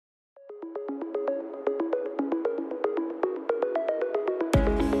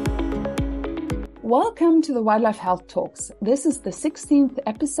Welcome to the Wildlife Health Talks. This is the 16th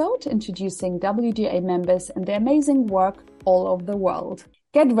episode introducing WDA members and their amazing work all over the world.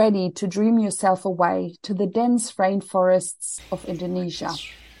 Get ready to dream yourself away to the dense rainforests of Indonesia.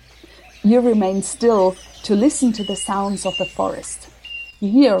 You remain still to listen to the sounds of the forest.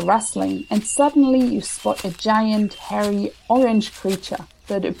 You hear a rustling and suddenly you spot a giant, hairy, orange creature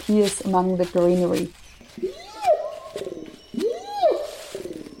that appears among the greenery.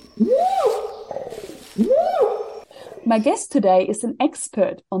 My guest today is an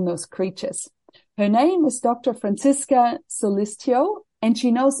expert on those creatures. Her name is Dr. Francisca Solistio, and she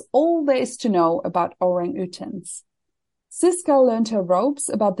knows all there is to know about orangutans. Siska learned her ropes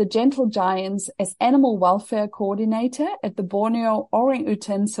about the gentle giants as animal welfare coordinator at the Borneo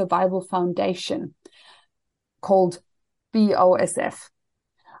Orangutan Survival Foundation, called BOSF.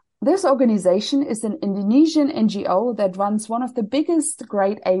 This organization is an Indonesian NGO that runs one of the biggest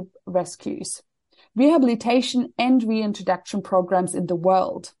great ape rescues, rehabilitation and reintroduction programs in the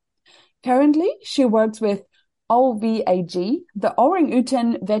world. Currently, she works with OVAG, the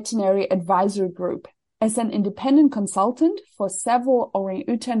Orangutan Veterinary Advisory Group, as an independent consultant for several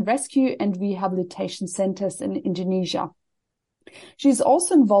orangutan rescue and rehabilitation centers in Indonesia. She is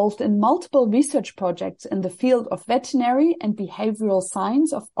also involved in multiple research projects in the field of veterinary and behavioral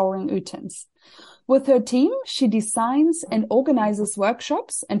science of orangutans. With her team, she designs and organizes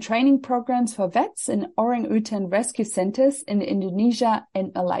workshops and training programs for vets in orangutan rescue centers in Indonesia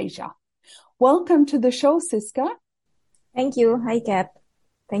and Malaysia. Welcome to the show, Siska. Thank you. Hi, Kat.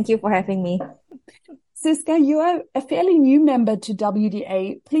 Thank you for having me. Siska, you are a fairly new member to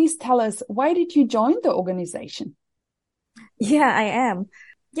WDA. Please tell us, why did you join the organization? Yeah, I am.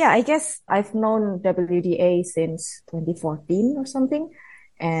 Yeah, I guess I've known WDA since 2014 or something.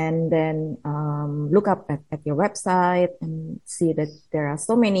 And then look up at your website and see that there are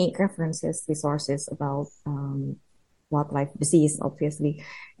so many references, resources about wildlife disease, obviously.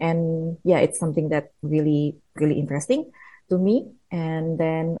 And yeah, it's something that really, really interesting to me. And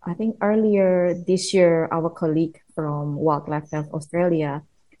then I think earlier this year, our colleague from Wildlife Health Australia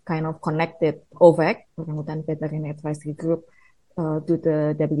kind of connected OVAG, Orangutan Veterinary Advisory Group, to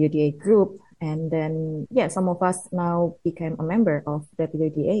the WDA group. And then, yeah, some of us now became a member of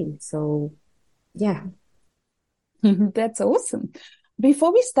WDA. So, yeah. That's awesome.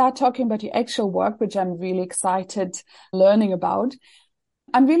 Before we start talking about your actual work, which I'm really excited learning about,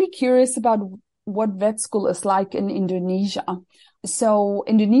 I'm really curious about what vet school is like in Indonesia. So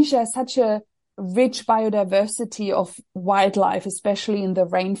Indonesia has such a rich biodiversity of wildlife, especially in the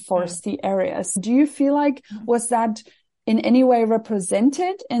rainforesty areas. Do you feel like, was that in any way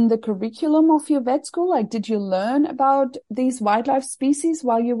represented in the curriculum of your vet school? Like, did you learn about these wildlife species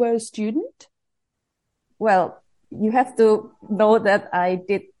while you were a student? Well, you have to know that I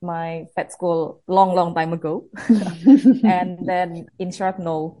did my vet school long time ago. And then in short,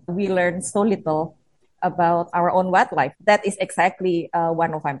 no, we learned so little about our own wildlife. That is exactly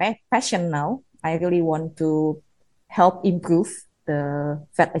one of my passion now. I really want to help improve the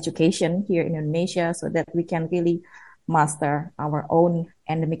vet education here in Indonesia so that we can really master our own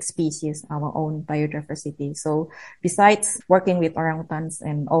endemic species, our own biodiversity. So besides working with orangutans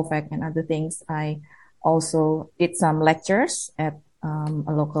and OVAG and other things, I also did some lectures at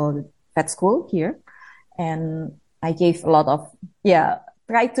a local vet school here. And I gave a lot of,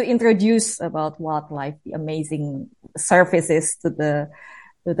 try to introduce about wildlife, the amazing services to the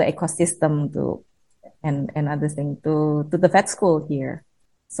ecosystem and other things to the vet school here.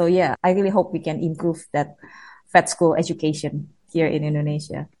 So yeah, I really hope we can improve that vet school education here in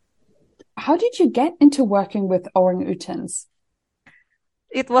Indonesia. How did you get into working with orangutans?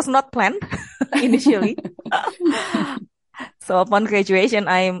 It was not planned initially. So upon graduation,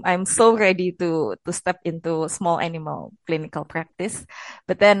 I'm so ready to step into small animal clinical practice.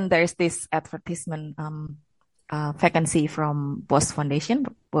 But then there's this advertisement vacancy from BOS Foundation,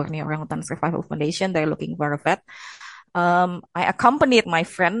 Borneo Orangutan Survival Foundation. They're looking for a vet. I accompanied my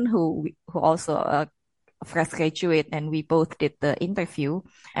friend who also a fresh graduate, and we both did the interview,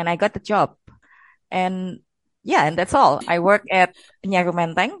 and I got the job. And yeah, and that's all. I work at Nyaru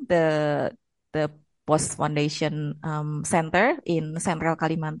Menteng, the BOS Foundation center in Central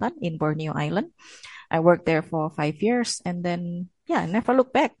Kalimantan in Borneo Island. I worked there for 5 years, and then I never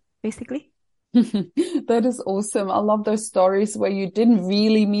looked back, basically. That is awesome. I love those stories where you didn't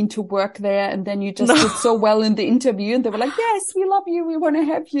really mean to work there and then you just did so well in the interview and they were like, yes, we love you. We want to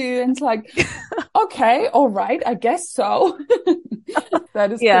have you. And it's like, okay, all right, I guess so.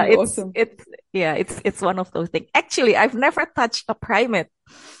 That is pretty awesome. It's one of those things. Actually, I've never touched a primate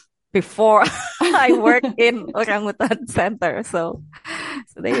before I worked in orangutan center. So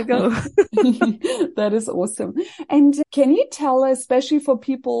So there you go. That is awesome. And can you tell us, especially for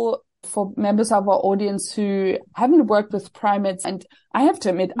people, for members of our audience who haven't worked with primates, and I have to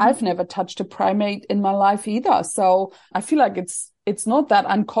admit, I've never touched a primate in my life either. So I feel like it's not that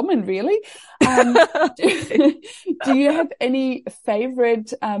uncommon, really. Do you have any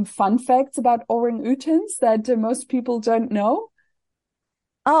favorite fun facts about orangutans that most people don't know?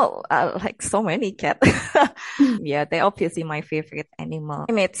 Oh, like so many cat. Yeah, they're obviously my favorite animal.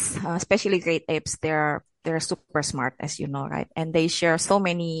 Primates, especially great apes, they're super smart, as you know, right? And they share so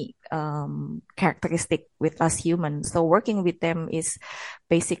many characteristic with us humans. So working with them is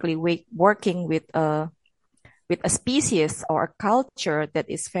basically working with a species or a culture that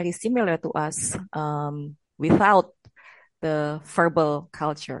is very similar to us, without the verbal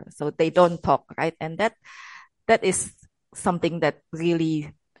culture. So they don't talk, right? And that is something that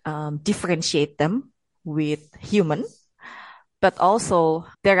really differentiate them with human. But also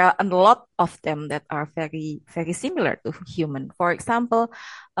there are a lot of them that are very, very similar to human. For example,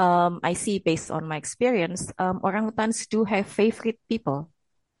 I see based on my experience, orangutans do have favorite people,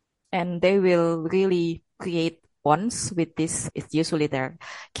 and they will really create bonds with this. It's usually their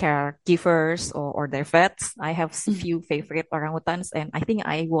caregivers or their vets. I have few favorite orangutans, and I think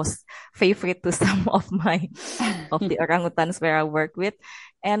I was favorite to some of the orangutans where I work with.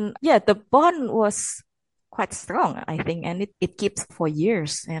 And yeah, the bond was quite strong, I think, and it keeps for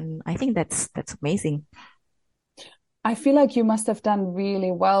years. And I think that's amazing. I feel like you must have done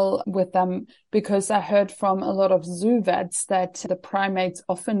really well with them, because I heard from a lot of zoo vets that the primates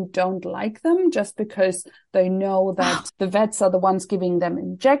often don't like them just because they know that the vets are the ones giving them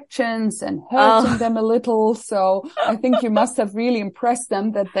injections and hurting them a little. So I think you must have really impressed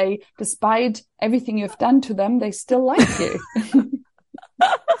them that they, despite everything you've done to them, they still like you.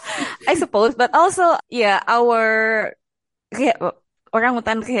 I suppose, but also, yeah, our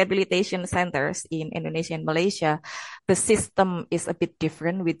orangutan rehabilitation centers in Indonesia and Malaysia, the system is a bit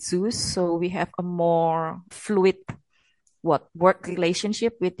different with zoos. So we have a more fluid work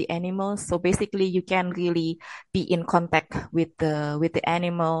relationship with the animals. So basically you can really be in contact with the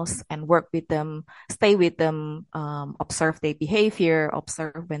animals and work with them, stay with them, observe their behavior,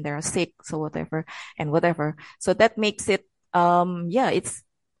 observe when they're sick, so whatever. So that makes it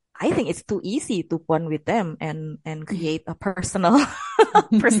I think it's too easy to bond with them and create a personal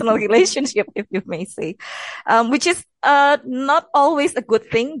relationship, if you may say, which is not always a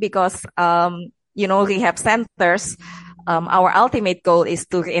good thing, because rehab centers, our ultimate goal is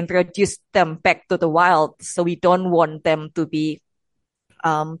to reintroduce them back to the wild. So we don't want them to be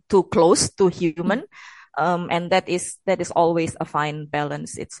too close to human, and that is always a fine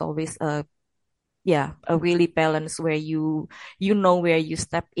balance. It's always a really balance where you know where you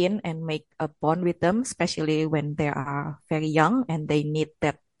step in and make a bond with them, especially when they are very young and they need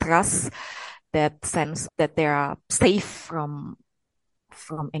that trust, that sense that they are safe from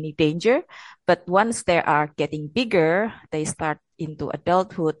any danger. But once they are getting bigger, they start into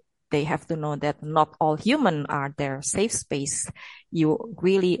adulthood, they have to know that not all humans are their safe space. You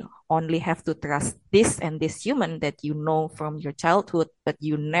really only have to trust this and this human that you know from your childhood, but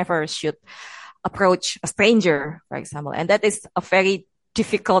you never should approach a stranger, for example. And that is a very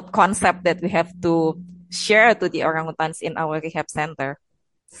difficult concept that we have to share to the orangutans in our rehab center.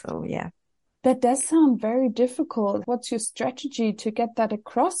 So, yeah. That does sound very difficult. What's your strategy to get that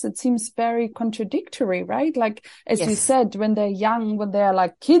across? It seems very contradictory, right? Like, as you said, when they're young, when they're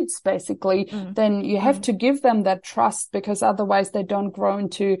like kids, basically, then you have to give them that trust, because otherwise they don't grow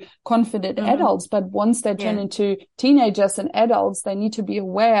into confident adults. But once they turn into teenagers and adults, they need to be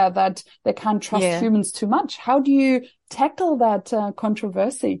aware that they can't trust humans too much. How do you tackle that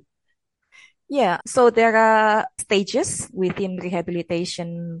controversy? Yeah, so there are stages within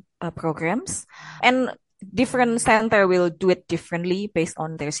rehabilitation programs, and different center will do it differently based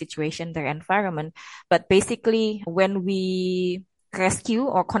on their situation, their environment. But basically, when we rescue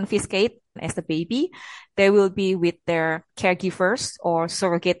or confiscate as a baby, they will be with their caregivers or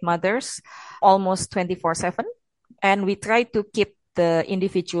surrogate mothers almost 24/7. And we try to keep the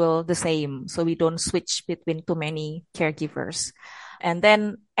individual the same, so we don't switch between too many caregivers. And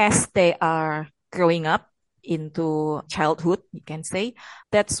then as they are growing up into childhood, you can say,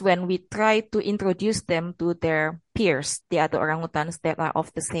 that's when we try to introduce them to their peers, the other orangutans that are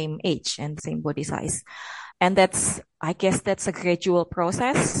of the same age and same body size. And I guess that's a gradual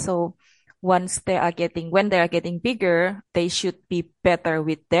process. So when they are getting bigger, they should be better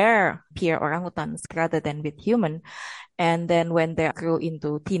with their peer orangutans rather than with human. And then when they grow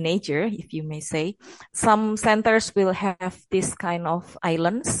into teenager, if you may say, some centers will have this kind of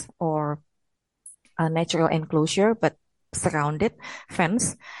islands or a natural enclosure, but surrounded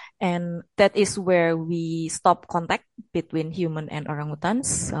fence. And that is where we stop contact between human and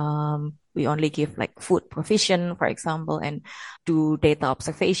orangutans. We only give like food provision, for example, and do data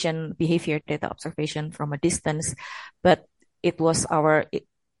observation, behavior data observation from a distance. But it was our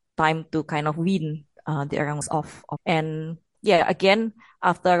time to kind of wean the orangutans off. And yeah, again,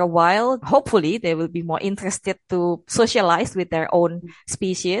 after a while, hopefully they will be more interested to socialize with their own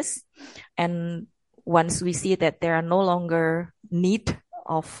species. And once we see that there are no longer need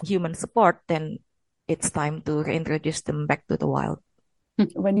of human support, then it's time to reintroduce them back to the wild.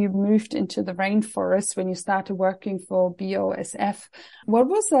 When you moved into the rainforest, when you started working for BOSF, what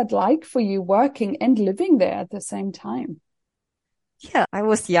was that like for you working and living there at the same time? Yeah, I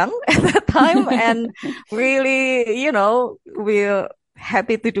was young at that time and really, we're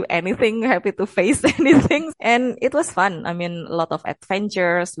happy to do anything, happy to face anything. And it was fun. I mean, a lot of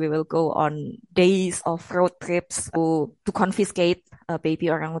adventures. We will go on days of road trips to confiscate baby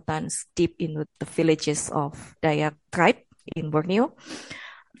orangutans deep into the villages of Dayak tribe in Borneo.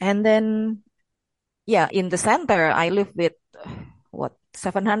 And then, yeah, in the center, I lived with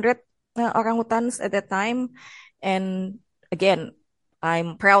 700 orangutans at that time. And again,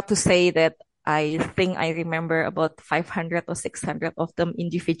 I'm proud to say that I think I remember about 500 or 600 of them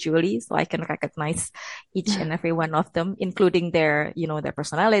individually. So I can recognize each and every one of them, including their, their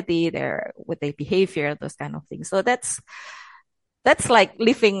personality, with their behavior, those kind of things. So that's like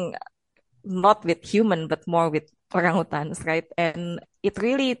living not with human, but more with orangutans, right? And it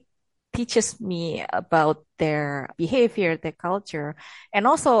really teaches me about their behavior, their culture. And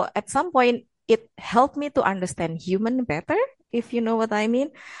also at some point, it helped me to understand human better, if you know what I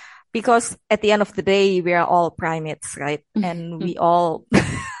mean. Because at the end of the day, we are all primates, right? And we all...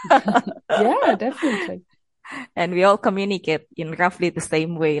 Yeah, definitely. And we all communicate in roughly the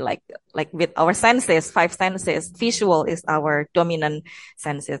same way, like with our senses, 5 senses. Visual is our dominant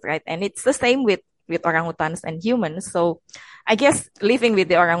senses, right? And it's the same with orangutans and humans. So I guess living with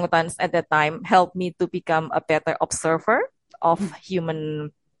the orangutans at that time helped me to become a better observer of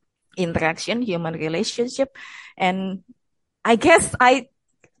human interaction, human relationship. And I guess I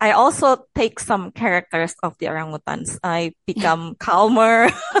also take some characters of the orangutans. I become calmer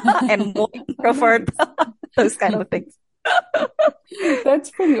and more introvert, those kind of things.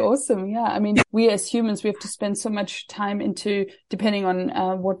 That's pretty awesome. Yeah. I mean, we as humans, we have to spend so much time into, depending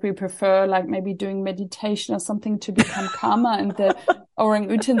on what we prefer, like maybe doing meditation or something to become calmer. And the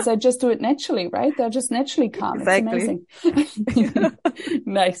orangutans, they just do it naturally, right? They're just naturally calm. Exactly. It's amazing.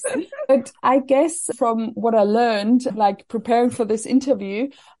 Nice. But I guess from what I learned, like preparing for this interview,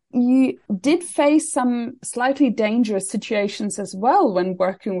 you did face some slightly dangerous situations as well when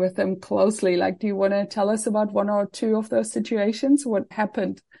working with them closely. Like, do you want to tell us about 1 or 2 of those situations? What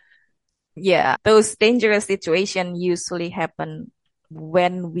happened? Yeah, those dangerous situations usually happen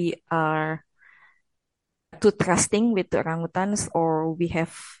when we are too trusting with the orangutans, or we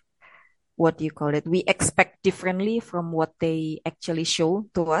have, we expect differently from what they actually show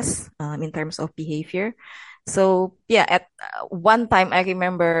to us in terms of behavior. So yeah, at one time I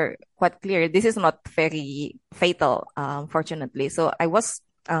remember quite clear. This is not very fatal, fortunately. So I was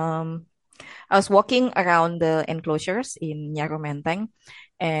walking around the enclosures in Nyarumenteng,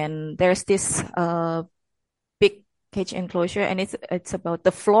 and there's this big cage enclosure, and it's about,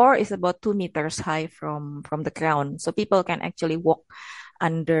 the floor is about 2 meters high from the ground, so people can actually walk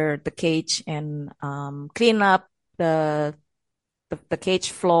under the cage and clean up the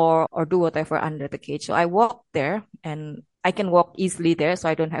cage floor or do whatever under the cage. So I walked there, and I can walk easily there, so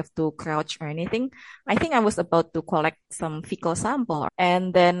I don't have to crouch or anything. I think I was about to collect some fecal sample,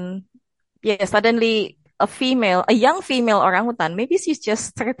 and then suddenly a young female orangutan, maybe she's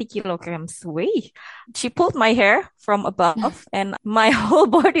just 30 kilograms away. She pulled my hair from above and my whole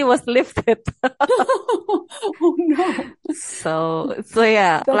body was lifted. Oh no. So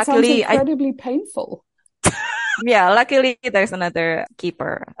yeah, that luckily sounds incredibly painful. Yeah, luckily there's another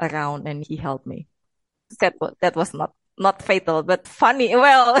keeper around and he helped me. That was not fatal, but funny.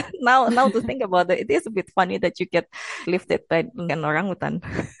 Well, now to think about it is a bit funny that you get lifted by an orangutan.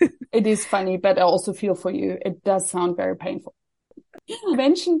 It is funny, but I also feel for you. It does sound very painful. You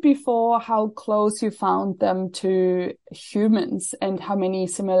mentioned before how close you found them to humans and how many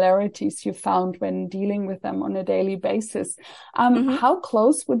similarities you found when dealing with them on a daily basis. How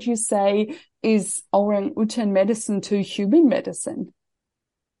close would you say is orangutan medicine to human medicine?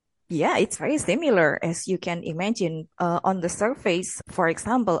 Yeah, it's very similar, as you can imagine. On the surface, for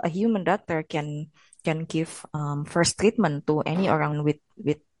example, a human doctor can give first treatment to any orangutan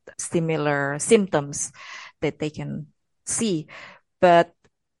with similar symptoms that they can see. But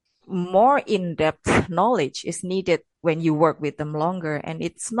more in-depth knowledge is needed when you work with them longer. And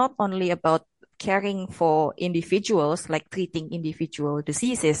it's not only about caring for individuals, like treating individual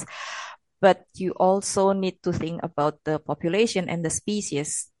diseases, but you also need to think about the population and the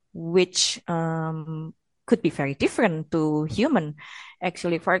species, which could be very different to human.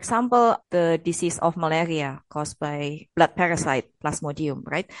 Actually, for example, the disease of malaria caused by blood parasite Plasmodium,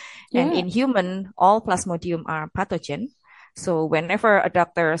 right? And Yeah. in human, all Plasmodium are pathogen. So whenever a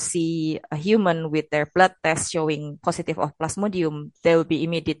doctor see a human with their blood test showing positive of Plasmodium, they will be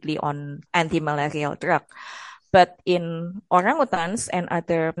immediately on anti-malarial drug. But in orangutans and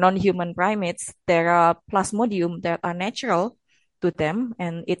other non-human primates, there are Plasmodium that are natural to them,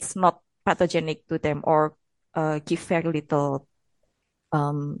 and it's not pathogenic to them or give very little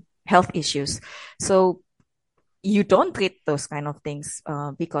health issues. So you don't treat those kind of things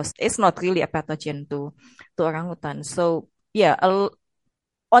because it's not really a pathogen to orangutan. So yeah,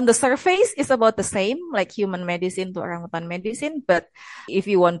 on the surface, it's about the same, like human medicine to orangutan medicine. But if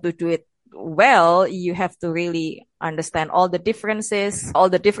you want to do it well, you have to really understand all the differences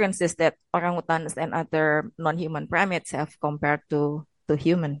that orangutans and other non-human primates have compared to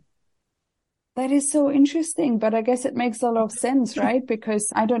human. That is so interesting, but I guess it makes a lot of sense, right?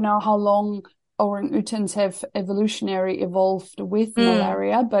 Because I don't know how long orangutans have evolutionary evolved with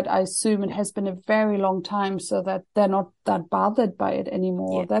malaria, but I assume it has been a very long time so that they're not that bothered by it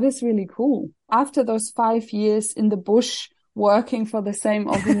anymore. Yeah. That is really cool. After those 5 years in the bush working for the same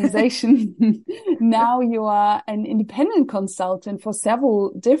organization, now you are an independent consultant for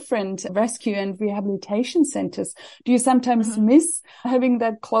several different rescue and rehabilitation centers. Do you sometimes miss having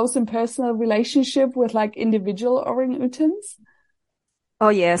that close and personal relationship with like individual orangutans? Oh,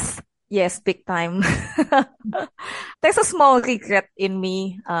 yes. Yes, big time. There's a small regret in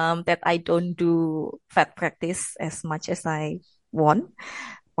me that I don't do vet practice as much as I want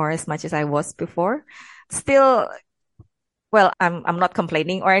or as much as I was before. Still, well, I'm not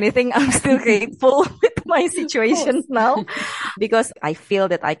complaining or anything. I'm still grateful with my situation now because I feel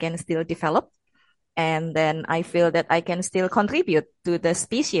that I can still develop, and then I feel that I can still contribute to the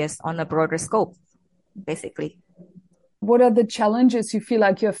species on a broader scope, basically. What are the challenges you feel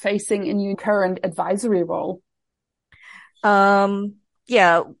like you're facing in your current advisory role?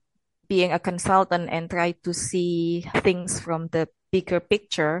 Yeah, being a consultant and try to see things from the bigger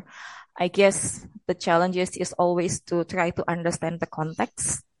picture, I guess the challenges is always to try to understand the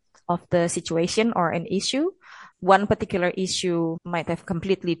context of the situation or an issue. One particular issue might have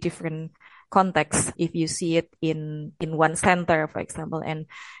completely different context if you see it in one center, for example, and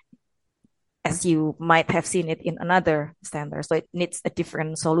as you might have seen it in another center. So it needs a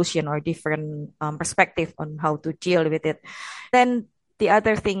different solution or different perspective on how to deal with it. Then the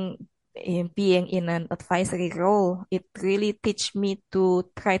other thing, in being in an advisory role, it really teach me to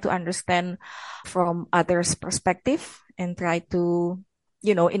try to understand from others' perspective and try to,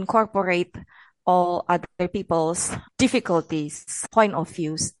 incorporate all other people's difficulties, point of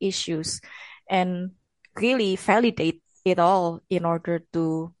views, issues, and really validate it all in order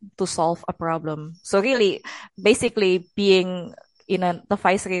to solve a problem. So really, basically, being in an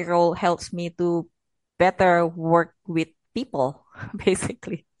advisory role helps me to better work with people,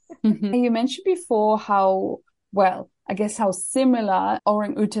 basically. You mentioned before how, well, I guess how similar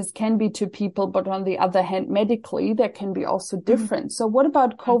orangutans can be to people, but on the other hand, medically, they can be also different. So what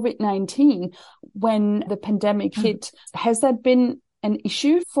about COVID-19 when the pandemic hit? Has that been an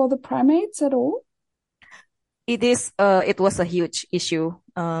issue for the primates at all? It was a huge issue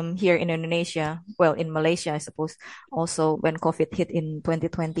here in Indonesia, well, in Malaysia, I suppose, also when COVID hit in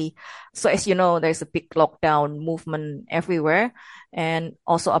 2020. So as you know, there's a big lockdown movement everywhere, and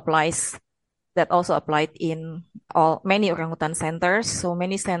also applied in many orangutan centers. So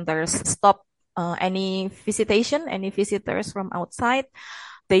many centers stop any visitors from outside.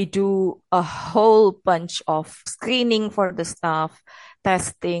 They do a whole bunch of screening for the staff,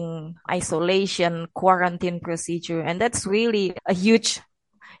 testing, isolation, quarantine procedure. And that's really a huge,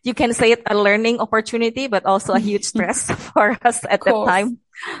 you can say it a learning opportunity, but also a huge stress for us at that time.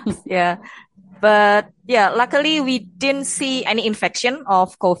 Yeah. But yeah, luckily we didn't see any infection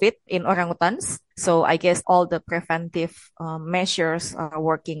of COVID in orangutans. So I guess all the preventive measures are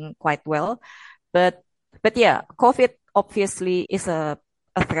working quite well. But yeah, COVID obviously is a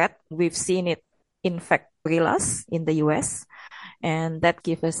threat. We've seen it infect gorillas in the US, and that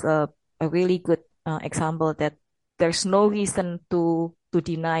gives us a really good example that there's no reason to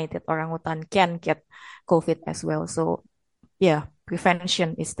deny that orangutan can get COVID as well. So yeah,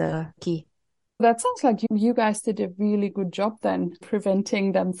 prevention is the key. That sounds like you guys did a really good job then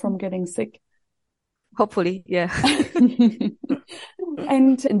preventing them from getting sick. hopefully, yeah.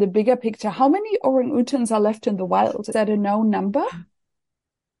 And in the bigger picture, how many orangutans are left in the wild? Is that a known number?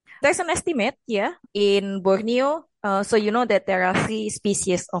 There's an estimate, yeah, in Borneo. So you know that there are 3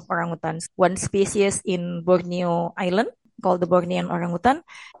 species of orangutans. One species in Borneo Island called the Bornean orangutan,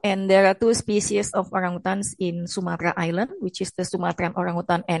 and there are 2 species of orangutans in Sumatra Island, which is the Sumatran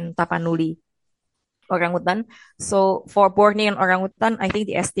orangutan and Tapanuli orangutan. So for Bornean orangutan, I think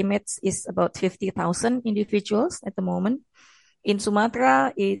the estimates is about 50,000 individuals at the moment. In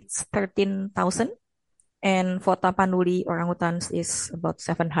Sumatra, it's 13,000. And for Tapanuli orangutans is about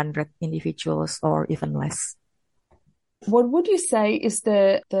 700 individuals or even less. What would you say is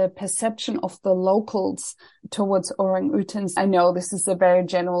the perception of the locals towards orangutans? I know this is a very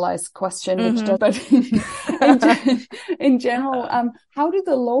generalized question, but in general, how do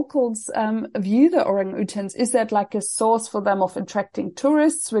the locals view the orangutans? Is that like a source for them of attracting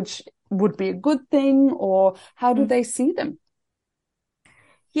tourists, which would be a good thing, or how do they see them?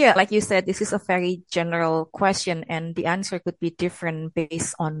 Yeah, like you said, this is a very general question, and the answer could be different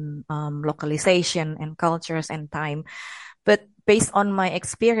based on localization and cultures and time. But based on my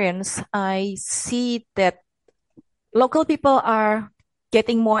experience, I see that local people are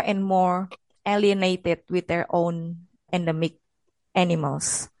getting more and more alienated with their own endemic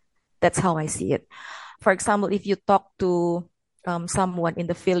animals. That's how I see it. For example, if you talk to someone in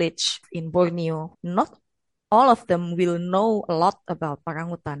the village in Borneo, not all of them will know a lot about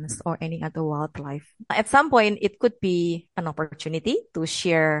orangutans or any other wildlife. At some point, it could be an opportunity to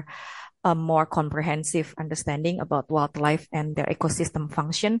share a more comprehensive understanding about wildlife and their ecosystem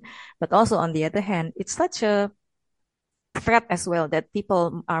function. But also, on the other hand, it's such a threat as well that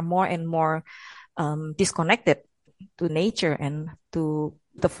people are more and more disconnected to nature and to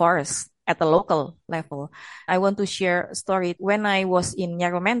the forest at the local level. I want to share a story. When I was in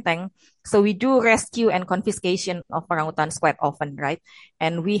Nyarumenteng, so we do rescue and confiscation of orangutans quite often, right?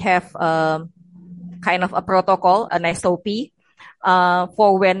 And we have kind of a protocol, an SOP,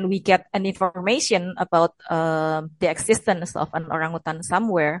 for when we get an information about the existence of an orangutan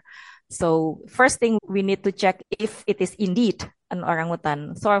somewhere. So first thing, we need to check if it is indeed an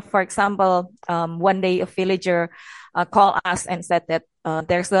orangutan. So for example, one day a villager called us and said that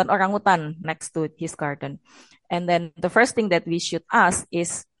there's an orangutan next to his garden. And then the first thing that we should ask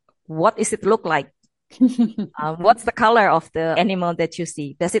is, what does it look like? What's the color of the animal that you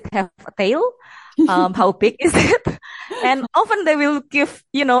see? Does it have a tail? How big is it? And often they will give,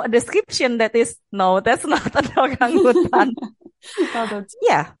 a description that is, no, that's not an orangutan.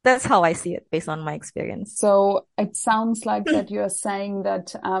 Yeah, that's how I see it based on my experience. So it sounds like that you're saying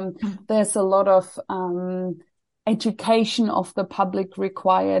that there's a lot of education of the public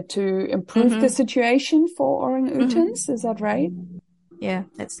required to improve the situation for orangutans. Is that right? Yeah,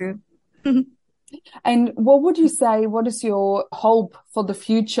 that's true. And what would you say, what is your hope for the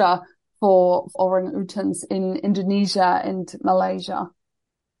future for orangutans in Indonesia and Malaysia?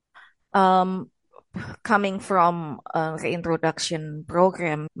 Coming from a reintroduction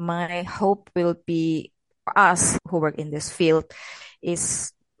program, my hope will be for us who work in this field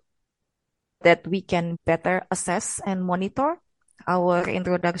is that we can better assess and monitor our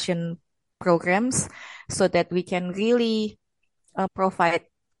reintroduction programs so that we can really provide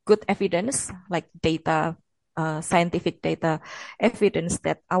good evidence, like data, scientific data evidence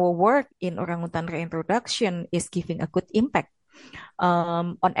that our work in orangutan reintroduction is giving a good impact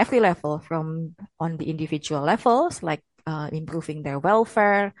on every level, from on the individual levels, like improving their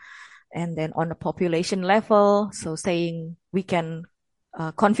welfare, and then on the population level. So saying we can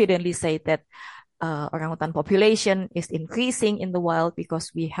confidently say that orangutan population is increasing in the wild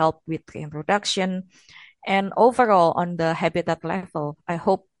because we help with reintroduction. And overall, on the habitat level, I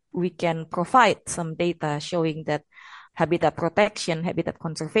hope we can provide some data showing that habitat protection, habitat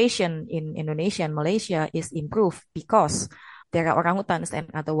conservation in Indonesia and Malaysia is improved because there are orangutans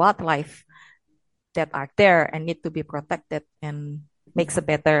and other wildlife that are there and need to be protected and makes a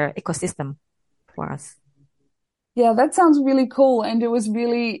better ecosystem for us. Yeah, that sounds really cool. And it was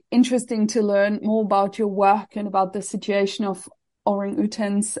really interesting to learn more about your work and about the situation of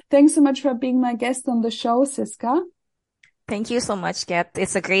orangutans. Thanks so much for being my guest on the show, Siska. Thank you so much, Kat.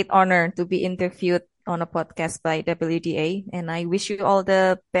 It's a great honor to be interviewed on a podcast by WDA, and I wish you all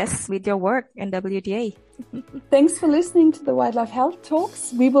the best with your work in WDA. Thanks for listening to the Wildlife Health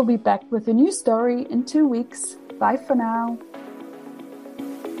Talks. We will be back with a new story in 2 weeks. Bye for now.